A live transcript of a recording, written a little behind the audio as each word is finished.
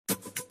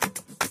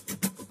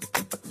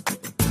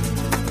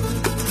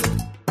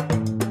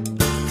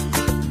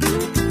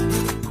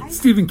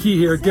Stephen Key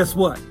here. Guess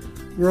what?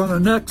 We're on our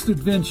next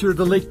adventure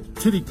to Lake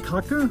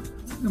Titicaca.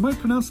 Am I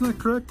pronouncing that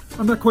correct?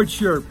 I'm not quite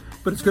sure,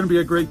 but it's going to be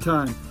a great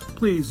time.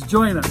 Please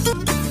join us.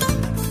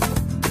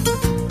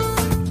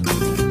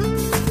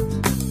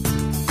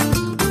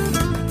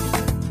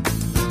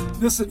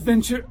 This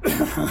adventure...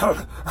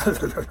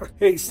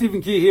 Hey,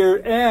 Stephen Key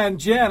here and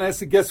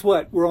Janice. And guess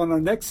what? We're on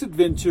our next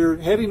adventure,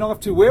 heading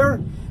off to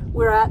where?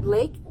 We're at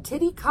Lake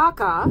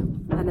Titicaca,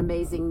 an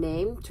amazing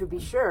name to be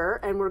sure,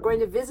 and we're going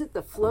to visit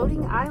the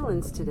floating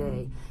islands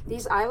today.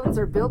 These islands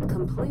are built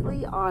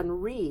completely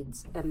on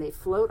reeds and they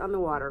float on the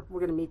water.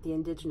 We're going to meet the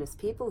indigenous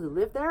people who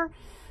live there,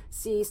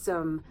 see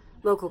some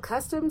local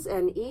customs,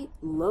 and eat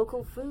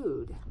local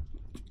food.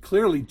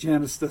 Clearly,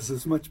 Janice does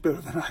this much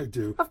better than I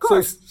do. Of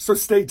course. So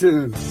stay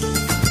tuned.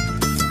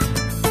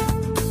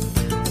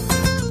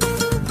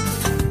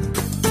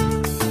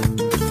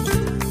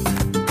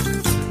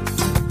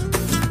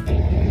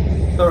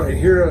 All right,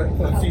 here are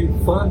a few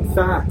fun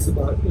facts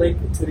about Lake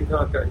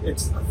Titicaca.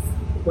 It's,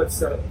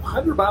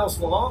 100 miles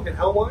long, and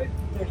how wide?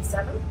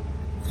 37.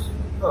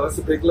 Oh, that's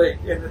a big lake.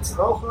 And it's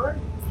how high?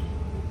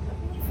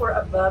 We're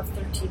above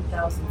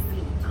 13,000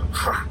 feet,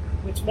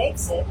 which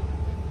makes it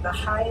the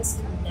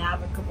highest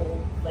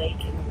navigable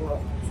lake in the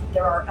world.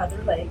 There are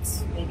other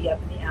lakes, maybe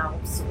up in the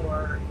Alps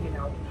or, in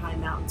high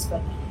mountains,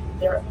 but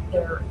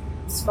they're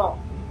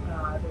small.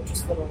 They're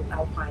just little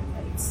alpine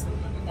lakes.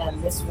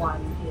 And this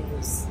one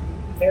is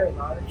very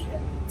large,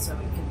 and so it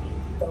can be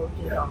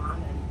boated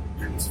on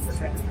and used for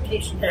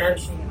transportation and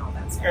fishing and all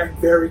that stuff. And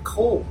very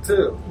cold,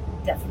 too.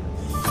 Definitely.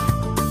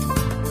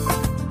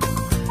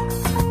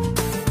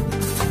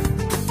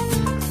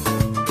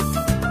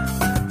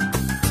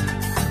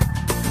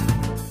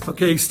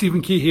 Okay,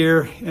 Stephen Key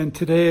here, and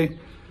today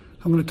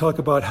I'm going to talk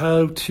about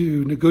how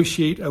to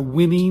negotiate a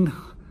winning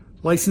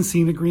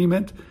licensing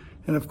agreement.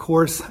 And of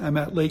course, I'm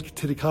at Lake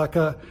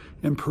Titicaca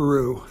in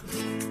Peru.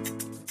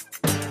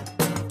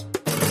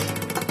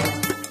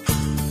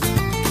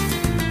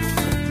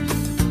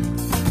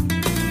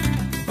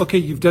 Okay,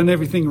 you've done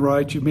everything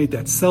right. You made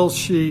that sales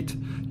sheet.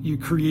 You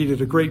created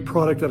a great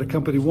product that a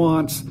company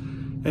wants.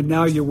 And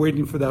now you're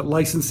waiting for that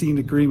licensing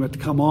agreement to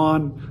come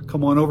on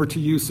over to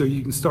you so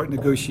you can start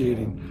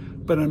negotiating.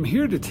 But I'm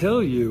here to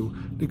tell you,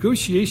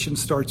 negotiation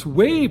starts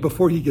way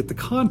before you get the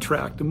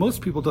contract. And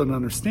most people don't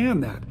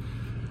understand that.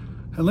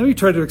 And let me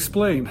try to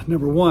explain.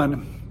 Number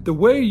one, the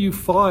way you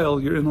file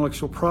your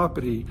intellectual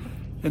property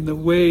and the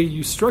way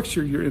you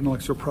structure your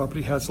intellectual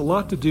property has a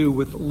lot to do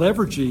with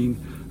leveraging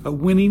a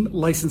winning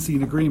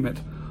licensing agreement.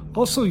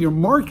 Also, your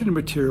marketing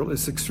material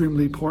is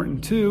extremely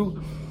important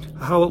too,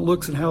 how it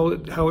looks and how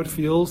it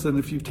feels, and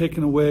if you've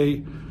taken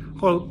away,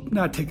 well,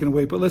 not taken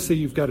away, but let's say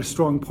you've got a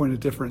strong point of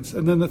difference.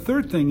 And then the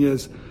third thing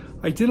is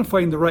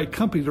identifying the right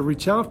company to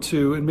reach out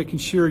to and making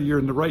sure you're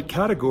in the right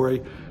category,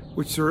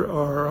 which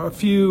are a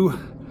few,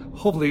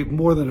 hopefully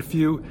more than a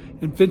few,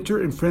 inventor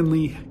and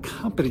friendly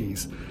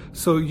companies.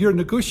 So your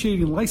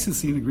negotiating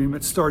licensing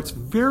agreement starts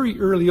very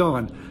early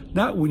on,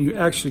 not when you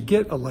actually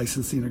get a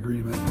licensing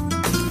agreement.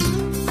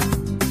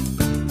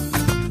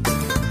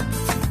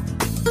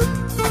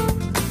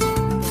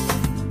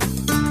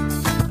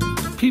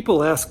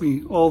 People ask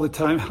me all the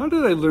time, how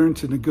did I learn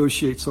to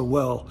negotiate so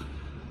well?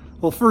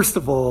 Well, first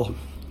of all,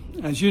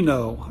 as you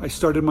know, I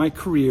started my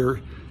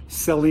career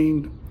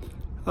selling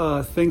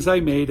things I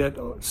made at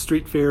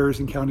street fairs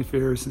and county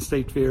fairs and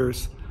state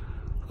fairs,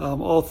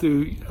 all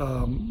through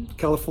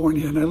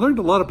California. And I learned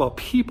a lot about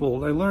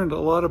people. I learned a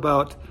lot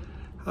about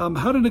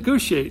how to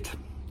negotiate.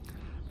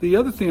 The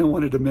other thing I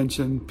wanted to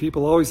mention,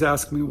 people always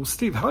ask me, well,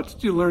 Steve, how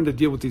did you learn to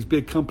deal with these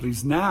big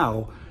companies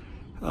now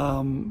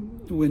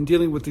when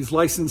dealing with these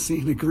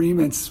licensing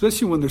agreements,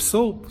 especially when they're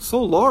so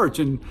large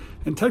and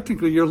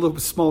technically you're a little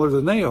bit smaller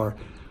than they are?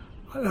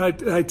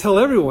 I tell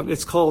everyone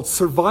it's called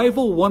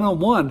survival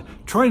one-on-one,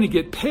 trying to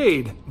get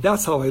paid.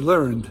 That's how I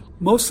learned.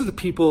 Most of the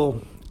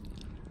people,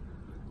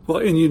 well,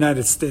 in the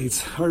United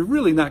States are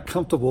really not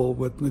comfortable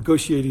with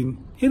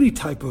negotiating any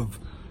type of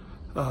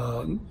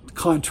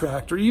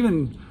contract or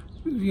even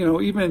doing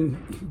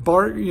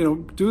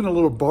a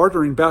little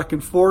bartering back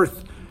and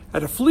forth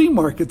at a flea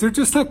market. They're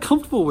just not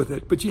comfortable with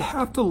it. But you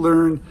have to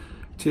learn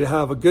to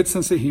have a good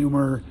sense of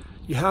humor.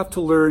 You have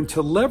to learn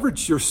to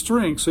leverage your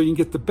strengths so you can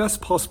get the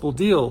best possible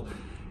deal.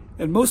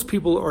 And most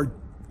people are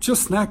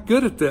just not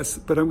good at this,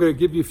 but I'm going to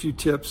give you a few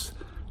tips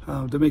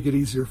to make it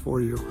easier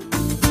for you.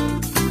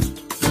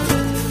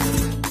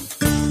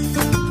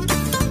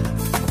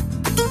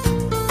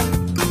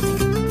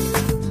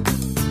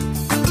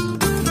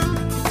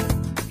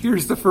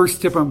 Here's the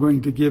first tip I'm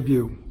going to give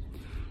you.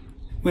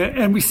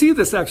 And we see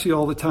this actually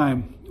all the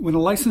time. When a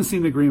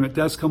licensing agreement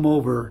does come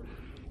over,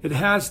 it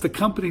has the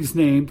company's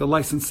name, the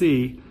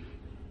licensee,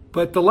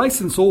 but the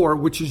licensor,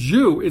 which is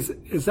you,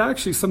 is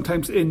actually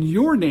sometimes in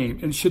your name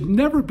and should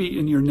never be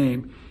in your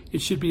name.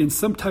 It should be in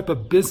some type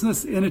of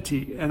business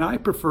entity, and I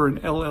prefer an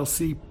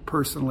LLC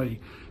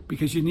personally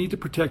because you need to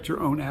protect your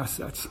own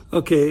assets.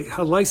 Okay,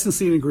 a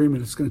licensing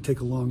agreement is going to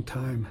take a long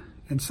time,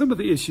 and some of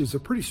the issues are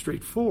pretty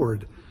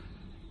straightforward.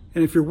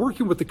 And if you're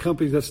working with a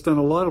company that's done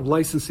a lot of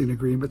licensing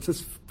agreements,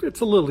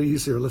 it's a little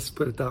easier, let's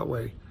put it that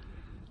way.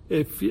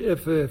 If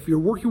you're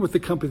working with a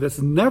company that's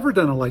never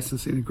done a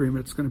licensing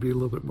agreement, it's going to be a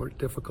little bit more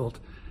difficult.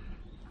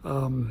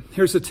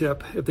 Here's a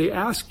tip. If they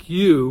ask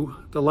you,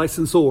 the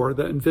licensor,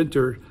 the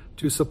inventor,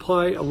 to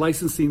supply a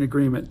licensing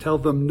agreement, tell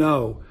them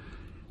no.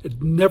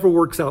 It never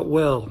works out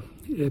well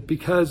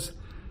because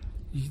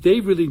they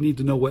really need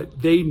to know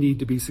what they need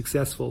to be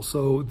successful.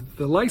 So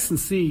the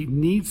licensee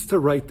needs to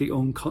write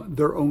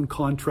their own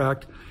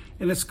contract,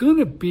 and it's going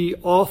to be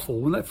awful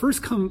when the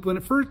first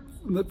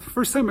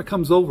time it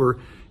comes over,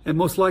 and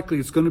most likely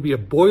it's going to be a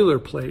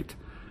boilerplate.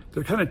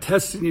 They're kind of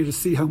testing you to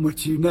see how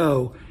much you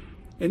know.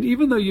 And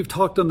even though you've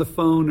talked on the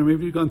phone or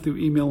maybe you've gone through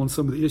email on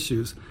some of the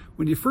issues,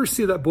 when you first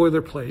see that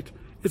boilerplate,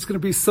 it's going to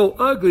be so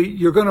ugly,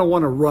 you're going to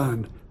want to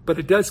run. But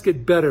it does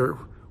get better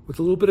with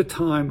a little bit of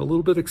time, a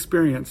little bit of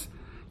experience.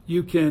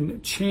 You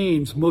can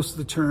change most of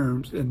the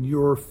terms in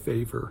your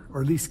favor,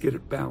 or at least get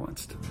it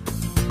balanced.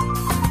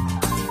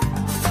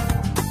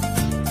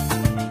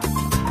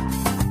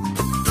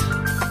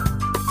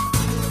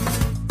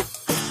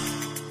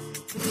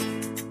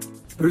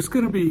 There's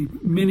going to be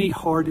many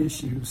hard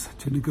issues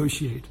to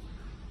negotiate,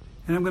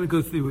 and I'm going to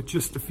go through with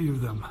just a few of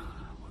them.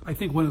 I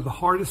think one of the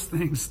hardest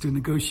things to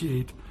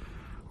negotiate,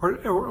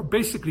 or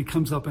basically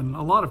comes up in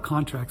a lot of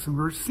contracts, and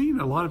we're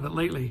seeing a lot of it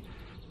lately,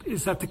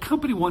 is that the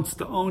company wants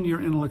to own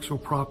your intellectual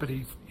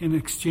property in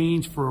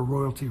exchange for a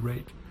royalty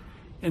rate.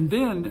 And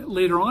then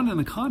later on in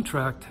the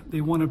contract, they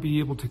want to be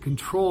able to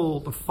control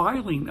the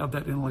filing of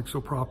that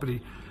intellectual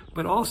property.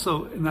 But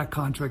also in that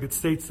contract, it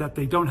states that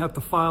they don't have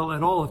to file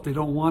at all if they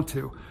don't want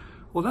to.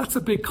 Well, that's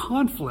a big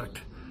conflict,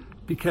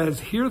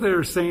 because here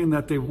they're saying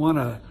that they want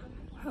to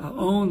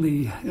own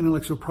the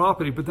intellectual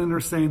property, but then they're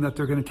saying that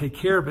they're going to take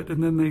care of it.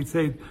 And then they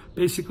say,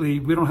 basically,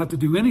 we don't have to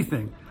do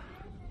anything.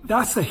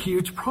 That's a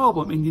huge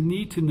problem, and you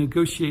need to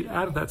negotiate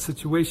out of that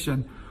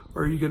situation,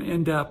 or you're going to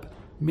end up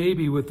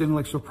maybe with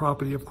intellectual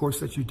property, of course,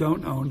 that you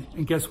don't own.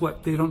 And guess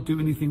what? They don't do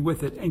anything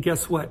with it. And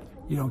guess what?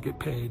 You don't get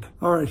paid.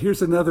 All right,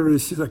 here's another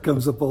issue that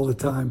comes up all the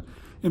time.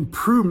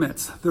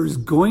 Improvements. There's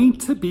going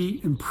to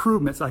be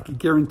improvements, I can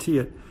guarantee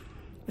it.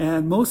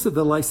 And most of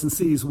the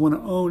licensees want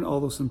to own all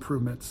those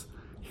improvements.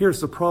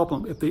 Here's the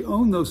problem. If they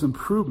own those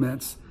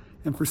improvements,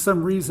 and for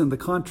some reason the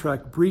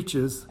contract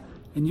breaches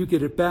and you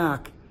get it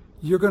back,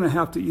 you're going to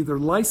have to either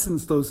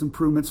license those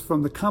improvements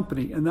from the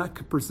company, and that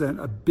could present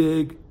a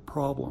big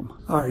problem.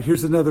 All right,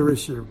 here's another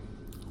issue.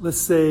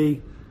 Let's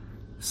say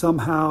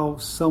somehow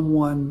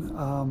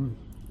someone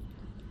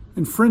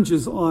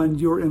infringes on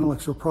your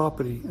intellectual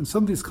property. In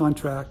some of these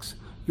contracts,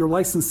 your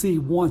licensee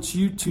wants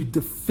you to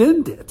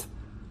defend it.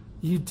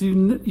 You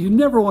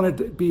never want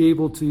to be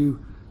able to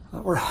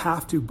or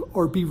have to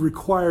or be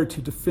required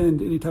to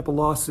defend any type of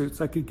lawsuits.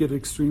 That could get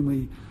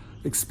extremely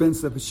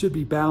expensive. It should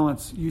be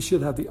balanced. You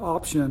should have the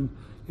option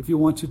if you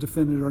want to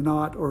defend it or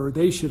not, or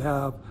they should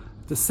have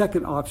the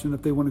second option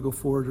if they want to go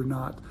forward or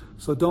not.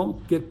 So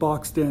don't get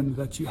boxed in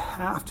that you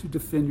have to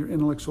defend your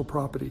intellectual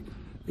property.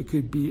 It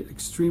could be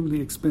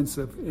extremely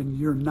expensive and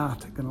you're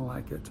not going to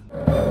like it.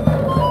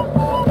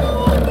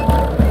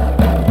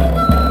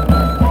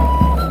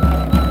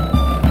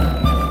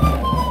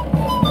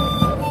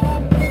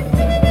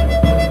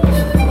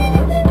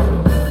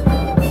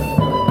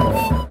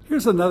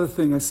 Here's another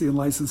thing I see in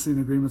licensing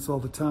agreements all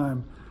the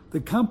time. The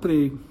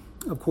company,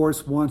 of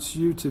course, wants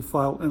you to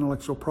file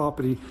intellectual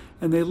property,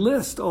 and they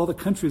list all the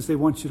countries they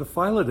want you to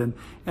file it in,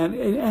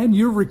 and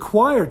you're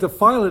required to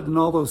file it in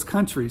all those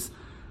countries.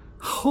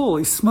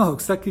 Holy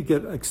smokes, that could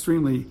get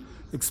extremely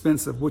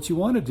expensive. What you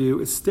want to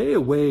do is stay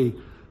away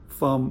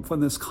from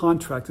this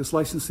contract, this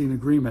licensing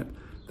agreement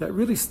that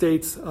really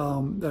states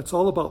that's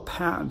all about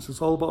patents,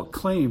 it's all about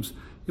claims.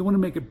 You want to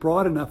make it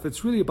broad enough.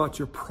 It's really about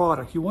your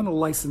product. You want to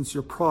license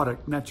your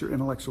product, not your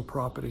intellectual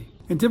property.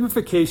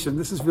 Indemnification,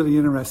 this is really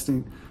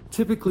interesting.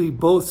 Typically,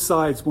 both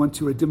sides want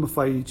to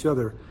indemnify each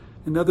other.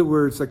 In other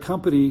words, a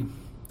company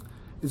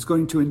is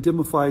going to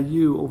indemnify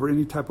you over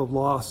any type of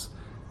loss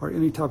or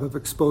any type of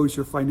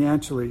exposure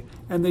financially,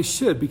 and they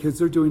should, because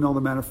they're doing all the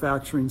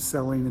manufacturing,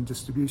 selling, and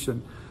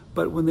distribution.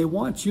 But when they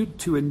want you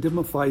to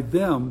indemnify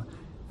them,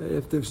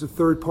 if there's a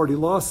third-party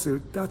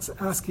lawsuit, that's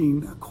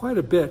asking quite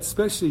a bit,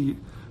 especially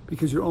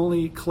because you're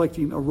only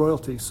collecting a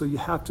royalty, so you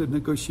have to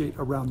negotiate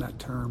around that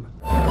term.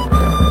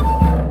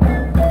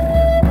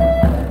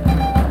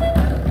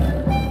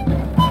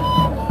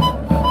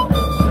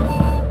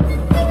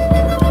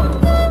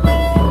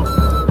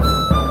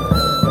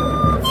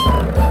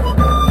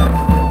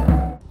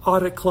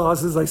 Audit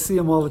clauses, I see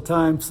them all the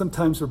time.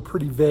 Sometimes they're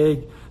pretty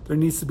vague. There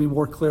needs to be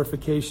more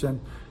clarification.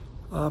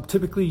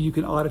 Typically, you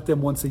can audit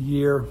them once a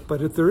year,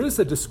 but if there is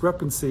a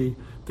discrepancy,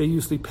 they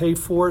usually pay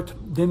for it.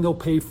 Then they'll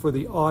pay for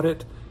the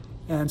audit,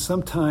 and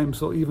sometimes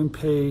they'll even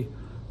pay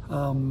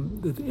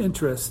the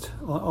interest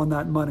on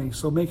that money.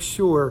 So make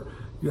sure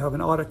you have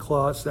an audit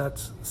clause that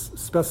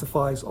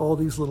specifies all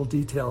these little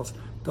details.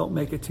 Don't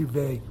make it too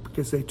vague,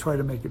 because they try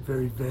to make it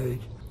very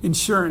vague.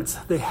 Insurance,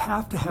 they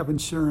have to have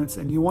insurance,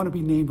 and you want to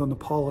be named on the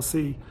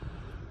policy.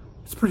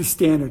 It's pretty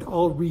standard.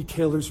 All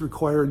retailers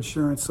require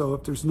insurance, so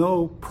if there's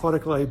no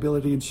product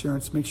liability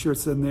insurance, make sure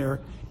it's in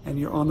there and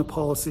you're on the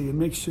policy, and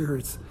make sure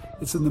it's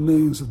in the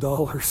millions of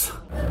dollars.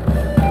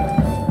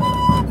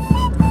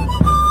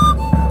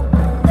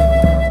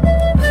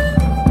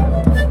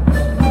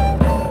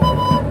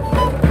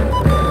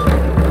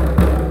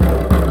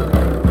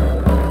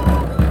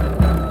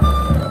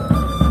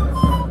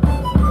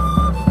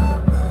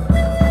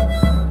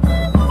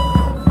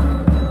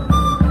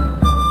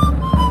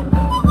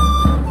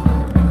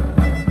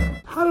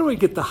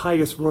 Get the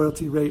highest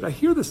royalty rate? I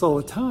hear this all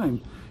the time.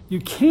 You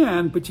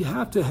can, but you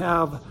have to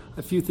have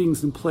a few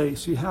things in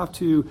place. You have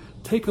to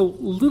take a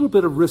little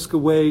bit of risk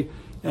away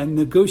and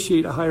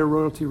negotiate a higher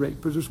royalty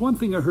rate. But there's one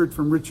thing I heard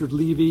from Richard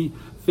Levy,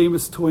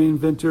 famous toy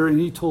inventor, and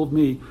he told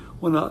me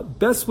one of the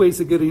best ways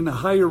of getting a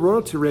higher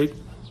royalty rate,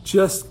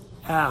 just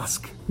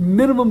ask.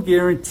 Minimum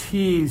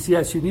guarantees.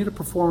 Yes, you need a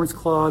performance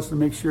clause to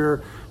make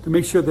sure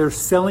they're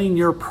selling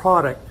your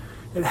product.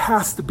 It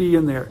has to be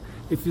in there.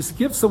 If you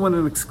give someone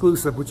an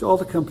exclusive, which all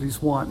the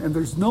companies want, and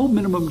there's no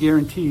minimum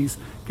guarantees,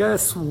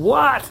 guess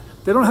what?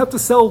 They don't have to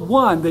sell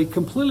one. They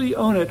completely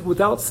own it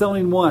without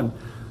selling one.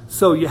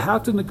 So you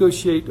have to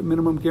negotiate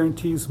minimum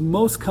guarantees.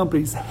 Most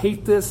companies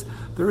hate this.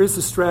 There is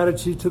a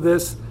strategy to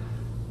this.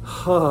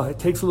 It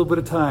takes a little bit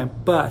of time,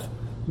 but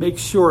make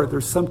sure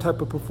there's some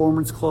type of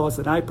performance clause,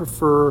 and I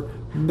prefer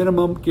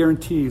minimum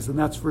guarantees, and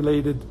that's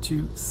related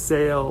to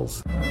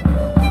sales.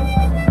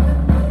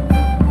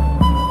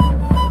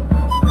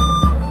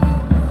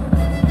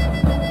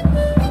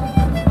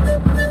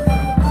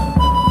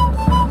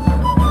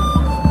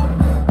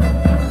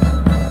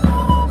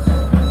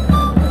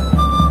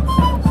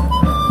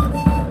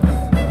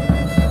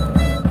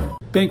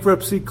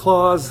 Bankruptcy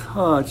clause,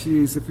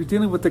 if you're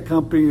dealing with a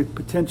company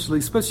potentially,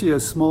 especially a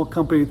small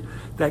company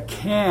that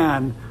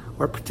can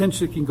or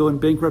potentially can go in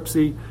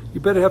bankruptcy, you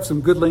better have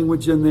some good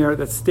language in there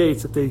that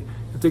states if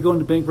they go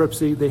into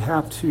bankruptcy, they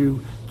have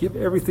to give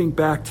everything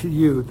back to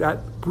you.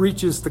 That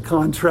breaches the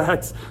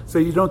contracts, so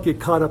you don't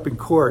get caught up in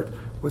court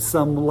with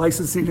some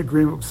licensing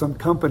agreement with some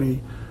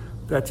company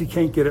that you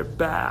can't get it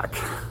back.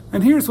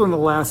 And here's one of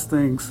the last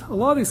things. A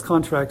lot of these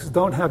contracts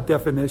don't have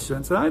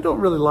definitions, and I don't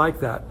really like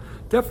that.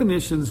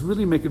 Definitions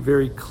really make it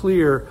very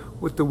clear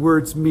what the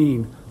words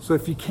mean. So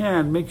if you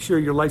can, make sure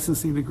your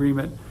licensing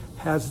agreement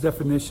has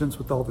definitions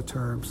with all the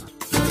terms.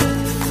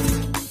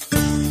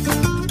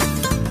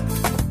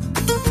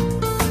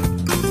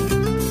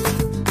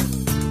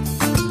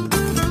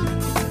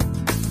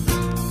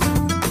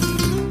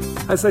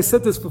 As I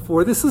said this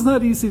before, this is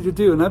not easy to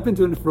do, and I've been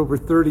doing it for over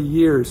 30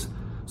 years.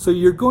 So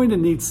you're going to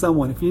need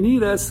someone. If you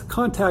need us,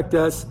 contact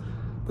us,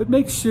 but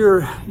make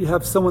sure you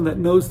have someone that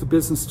knows the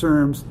business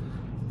terms.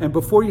 And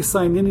before you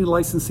sign any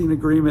licensing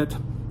agreement,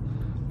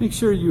 make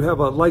sure you have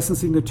a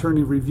licensing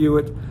attorney review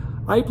it.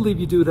 I believe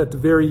you do it at the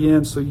very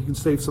end so you can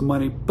save some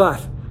money,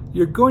 but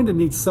you're going to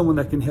need someone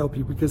that can help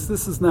you because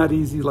this is not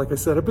easy. Like I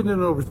said, I've been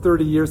doing it over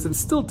 30 years and it's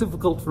still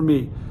difficult for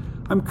me.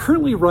 I'm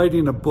currently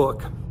writing a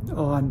book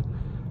on,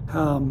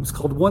 it's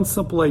called One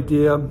Simple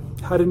Idea,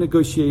 How to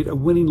Negotiate a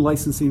Winning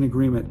Licensing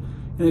Agreement.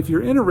 And if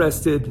you're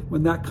interested,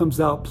 when that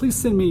comes out, please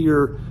send me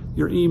your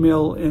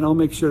email and I'll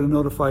make sure to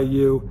notify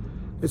you.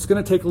 It's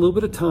going to take a little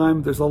bit of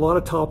time. There's a lot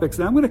of topics,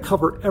 and I'm going to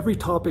cover every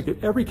topic in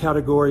every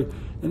category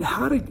and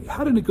how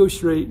to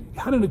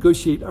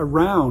negotiate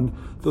around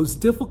those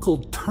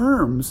difficult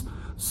terms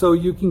so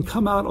you can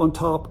come out on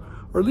top,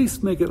 or at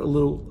least make it a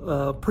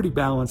little pretty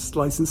balanced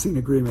licensing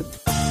agreement.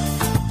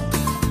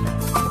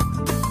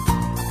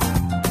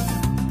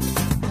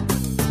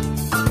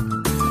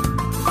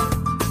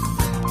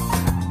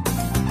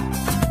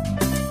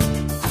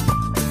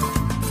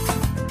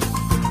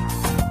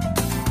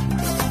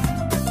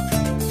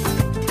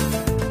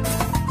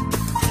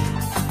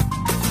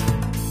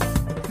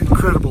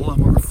 Incredible.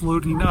 I'm on a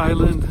floating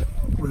island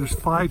where there's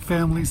 5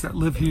 families that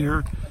live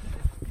here,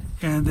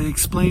 and they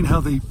explain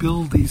how they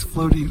build these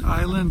floating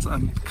islands.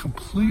 I'm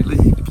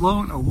completely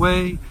blown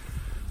away.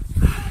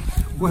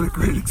 What a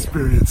great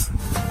experience.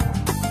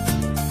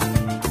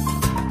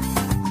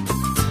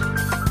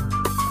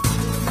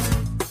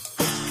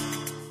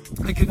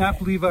 I cannot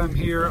believe I'm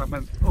here.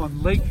 I'm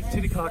on Lake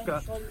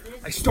Titicaca.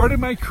 I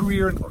started my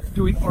career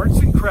doing arts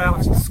and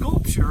crafts and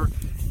sculpture,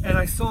 and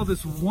I saw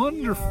this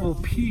wonderful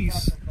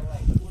piece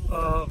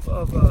of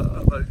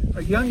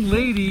a young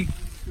lady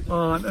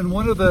on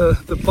one of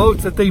the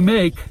boats that they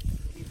make,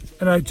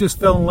 and I just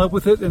fell in love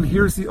with it, and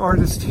here's the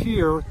artist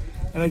here,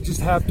 and I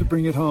just have to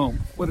bring it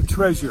home. What a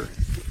treasure.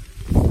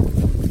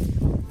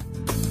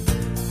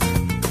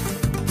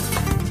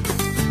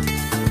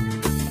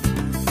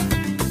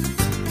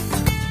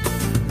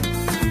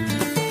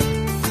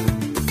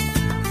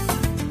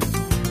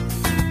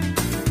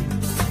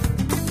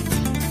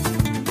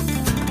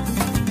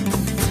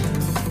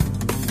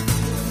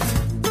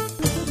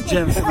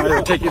 Janice and I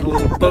are taking a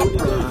little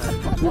boat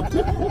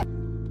ride.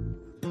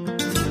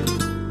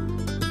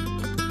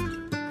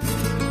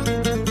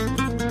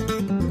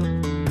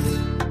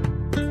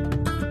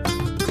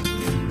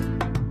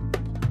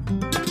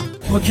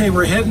 Okay,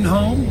 we're heading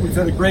home. We've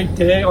had a great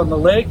day on the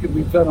lake and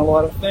we've done a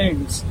lot of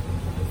things.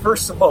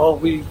 First of all,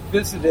 we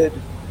visited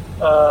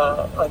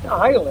an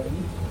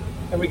island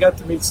and we got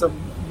to meet some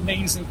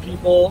amazing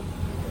people.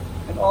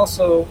 And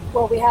also,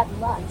 well, we had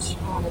lunch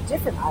on a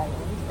different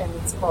island, and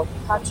it's called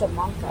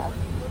Pachamanca,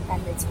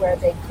 and it's where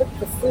they cook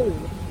the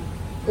food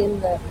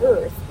in the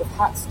earth with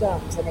hot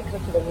stones, and they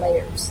cook it in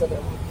layers. So there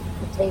were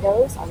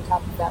potatoes, on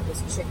top of that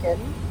was chicken,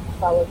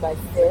 followed by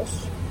fish,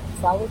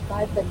 followed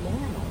by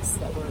bananas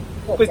that were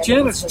cooked. But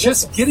Janice,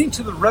 just getting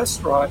to the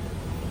restaurant,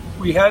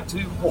 we had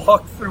to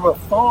walk through a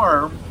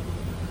farm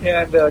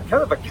and kind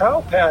of a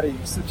cow patty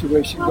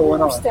situation going we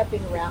were on.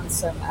 Stepping around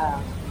some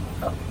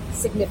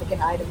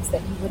significant items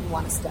that you wouldn't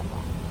want to step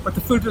on. But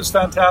the food was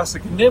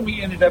fantastic. And then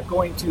we ended up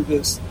going to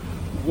this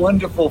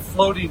wonderful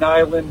floating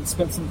island and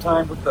spent some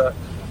time with the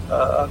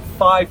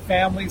 5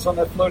 families on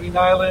that floating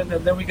island.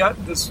 And then we got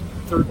in this,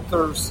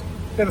 there's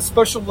got a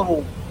special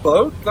little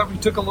boat that we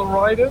took a little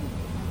ride in.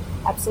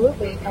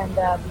 Absolutely. And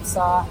we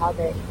saw how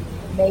they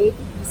made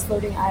these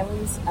floating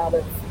islands out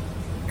of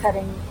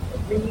cutting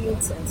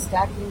reeds and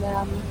stacking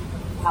them,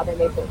 how they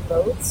made their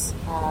boats,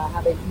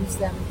 how they used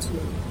them to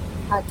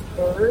hunt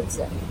birds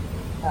and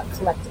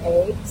collect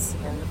eggs,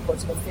 and of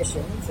course go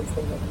fishing since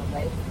they live in a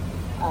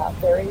lake.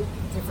 Very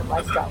different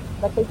lifestyle.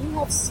 But they do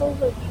have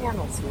solar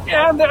panels now.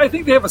 Yeah, and I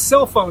think they have a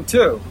cell phone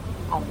too.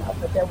 I don't know,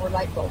 but there were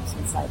light bulbs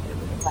inside their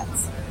little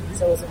huts.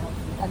 So it was an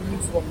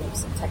unusual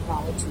mix of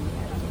technology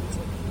and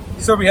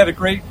nature. So we had a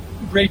great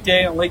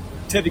day on Lake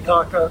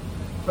Titicaca,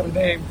 what a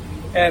name.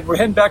 And we're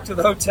heading back to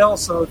the hotel,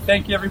 so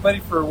thank you everybody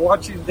for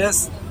watching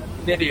this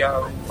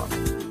video.